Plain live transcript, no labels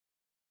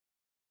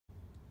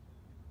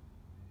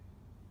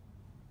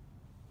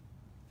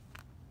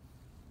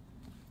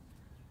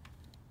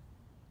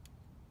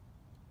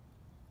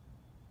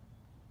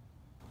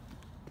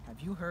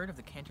you heard of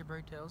the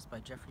Canterbury Tales by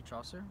Geoffrey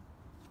Chaucer?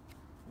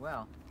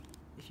 Well,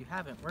 if you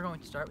haven't, we're going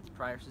to start with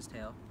Prioress's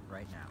tale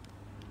right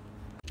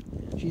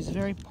now. She's a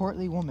very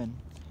portly woman,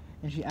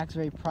 and she acts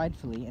very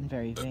pridefully and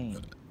very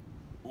vain.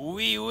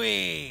 Oui,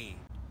 oui!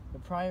 The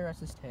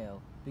Prioress's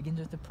tale begins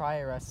with the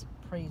Prioress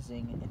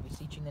praising and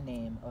beseeching the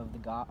name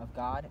of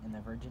God and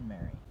the Virgin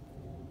Mary.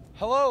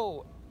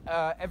 Hello,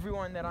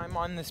 everyone that I'm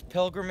on this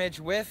pilgrimage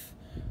with,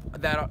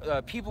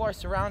 that people are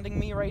surrounding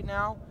me right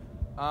now.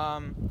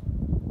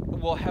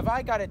 Well, have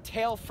I got a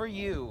tale for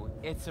you?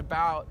 It's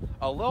about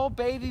a little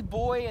baby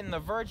boy and the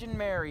Virgin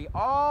Mary.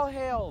 All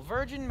hail,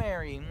 Virgin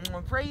Mary.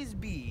 Praise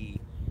be.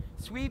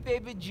 Sweet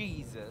baby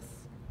Jesus.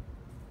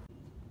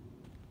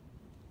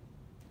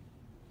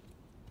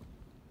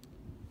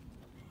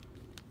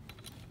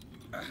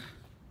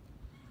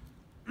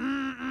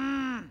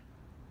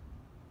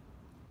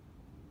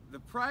 The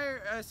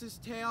Prioress's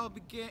tale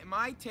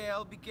my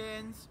tale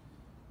begins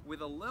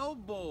with a little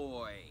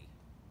boy.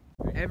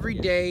 Every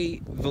day,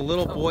 the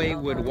little boy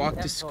would walk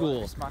to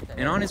school,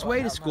 and on his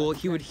way to school,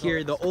 he would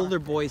hear the older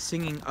boy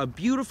singing a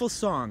beautiful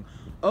song,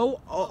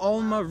 O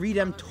Alma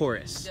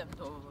Redemptoris.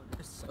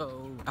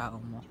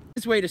 On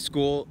his way to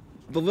school,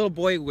 the little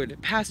boy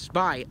would pass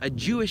by a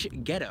Jewish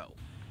ghetto.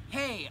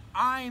 Hey,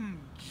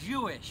 I'm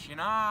Jewish, and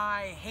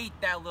I hate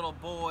that little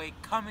boy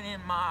coming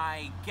in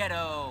my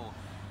ghetto.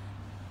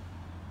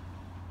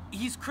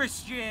 He's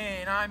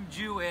Christian, I'm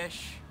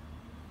Jewish.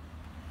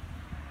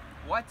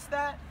 What's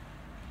that?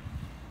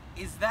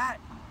 Is that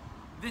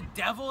the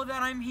devil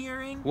that I'm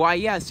hearing? Why,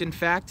 yes, in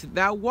fact,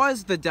 that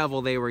was the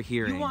devil they were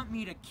hearing. You want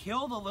me to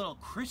kill the little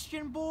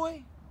Christian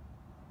boy?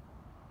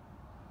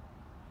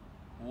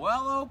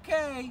 Well,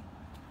 okay.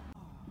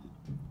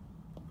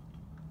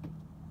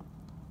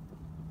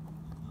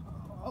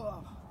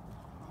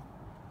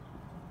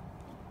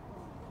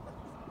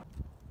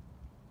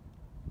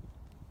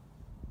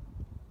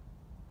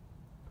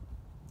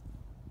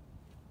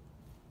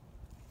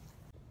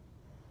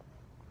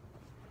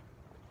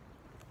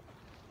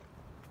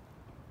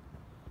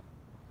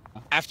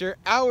 After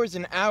hours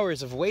and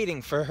hours of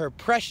waiting for her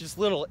precious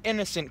little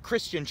innocent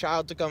Christian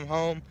child to come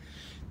home,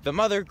 the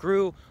mother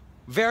grew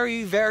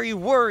very, very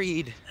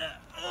worried.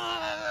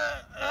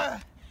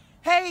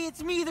 Hey,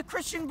 it's me, the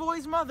Christian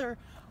boy's mother.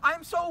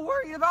 I'm so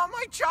worried about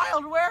my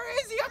child. Where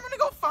is he? I'm gonna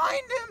go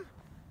find him.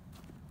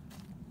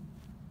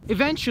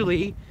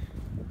 Eventually,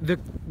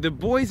 the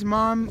boy's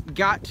mom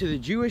got to the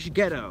Jewish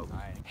ghetto.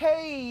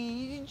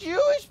 Hey,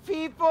 Jewish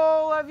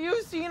people, have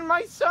you seen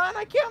my son?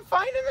 I can't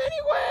find him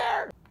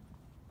anywhere.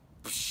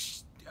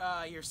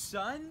 Your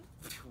son?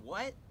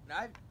 What?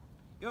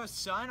 You have a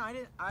son?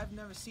 I've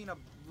never seen a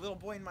little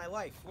boy in my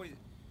life. What is it?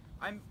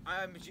 I'm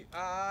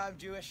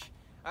Jewish.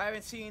 I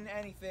haven't seen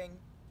anything.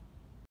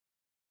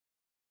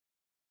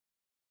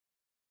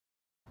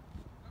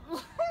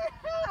 Oh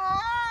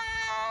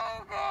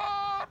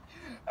God!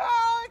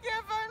 Oh, I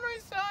can't find my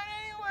son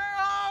anywhere.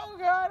 Oh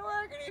God,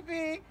 where can he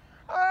be?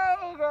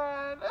 Oh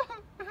God!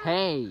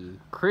 Hey,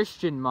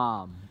 Christian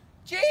mom.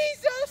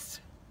 Jesus!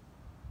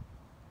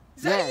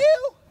 Is that Yes.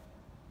 you?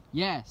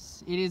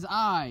 Yes, it is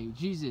I,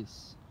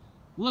 Jesus.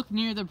 Look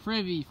near the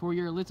privy for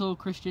your little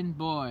Christian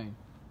boy.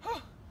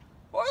 Well,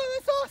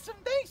 that's awesome.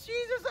 Thanks,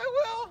 Jesus. I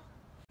will.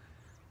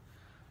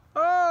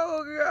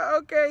 Oh,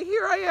 okay.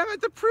 Here I am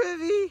at the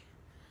privy.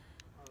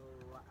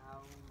 Oh,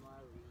 Alma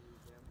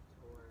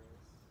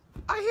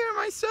Redemptoris. I hear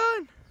my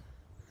son.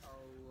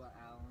 Oh,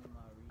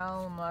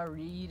 Alma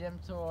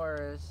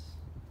Redemptoris.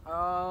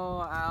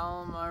 Oh,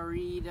 Alma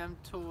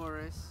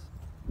Redemptoris.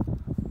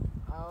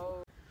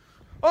 Oh.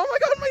 Oh my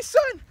God, my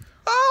son.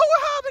 Oh,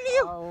 what happened to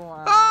you?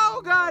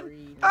 Oh God.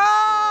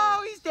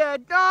 Oh, he's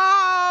dead.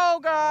 Oh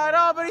God.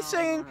 Oh, but he's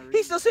singing.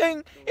 He's still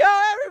singing. Yo,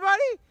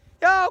 everybody.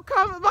 Yo,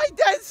 come. My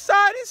dead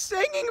son is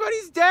singing, but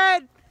he's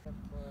dead.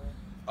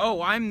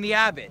 Oh, I'm the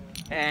abbot.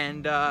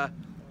 And,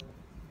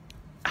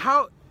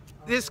 how,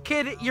 this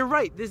kid, you're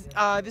right.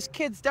 This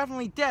kid's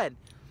definitely dead.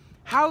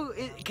 How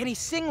can he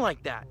sing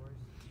like that?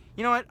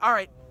 You know what? All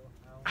right.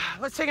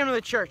 Let's take him to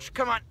the church.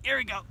 Come on. Here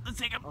we go. Let's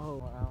take him. Oh,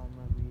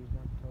 Alma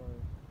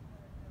Redemptoris.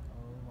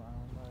 Oh,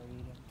 Alma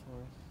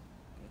Redemptoris.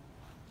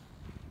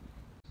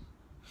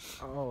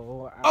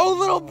 Oh, Oh,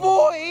 little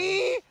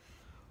boy!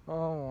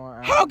 Oh,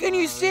 How can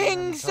you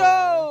sing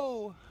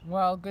so?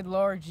 Well, good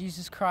Lord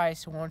Jesus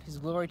Christ wanted his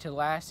glory to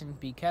last and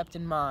be kept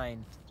in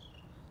mind.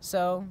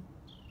 So,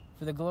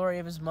 for the glory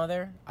of his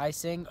mother, I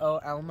sing O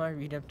Alma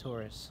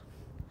Redemptoris.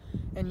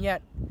 And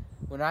yet,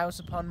 when I was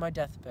upon my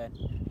deathbed,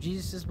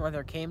 Jesus'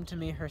 mother came to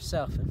me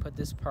herself and put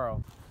this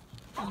pearl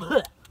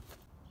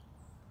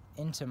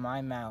into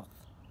my mouth.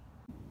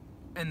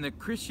 And the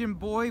Christian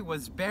boy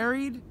was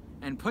buried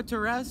and put to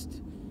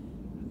rest,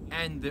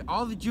 and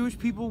all the Jewish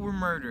people were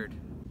murdered.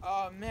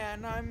 Oh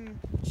man, I'm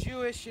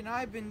Jewish and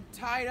I've been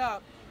tied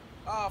up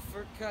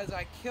because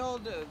I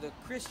killed the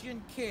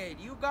Christian kid.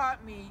 You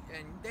got me,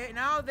 and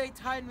now they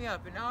tied me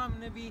up, and now I'm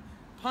gonna be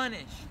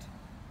punished.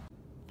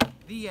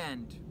 The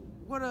end.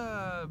 What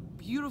a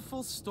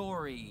beautiful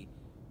story.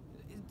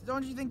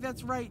 Don't you think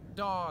that's right,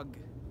 dog?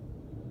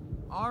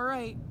 All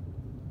right.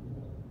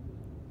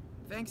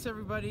 Thanks,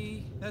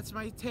 everybody. That's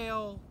my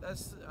tale.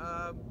 That's,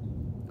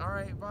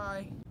 alright,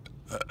 bye.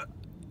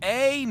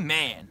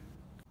 Amen.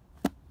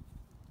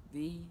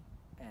 The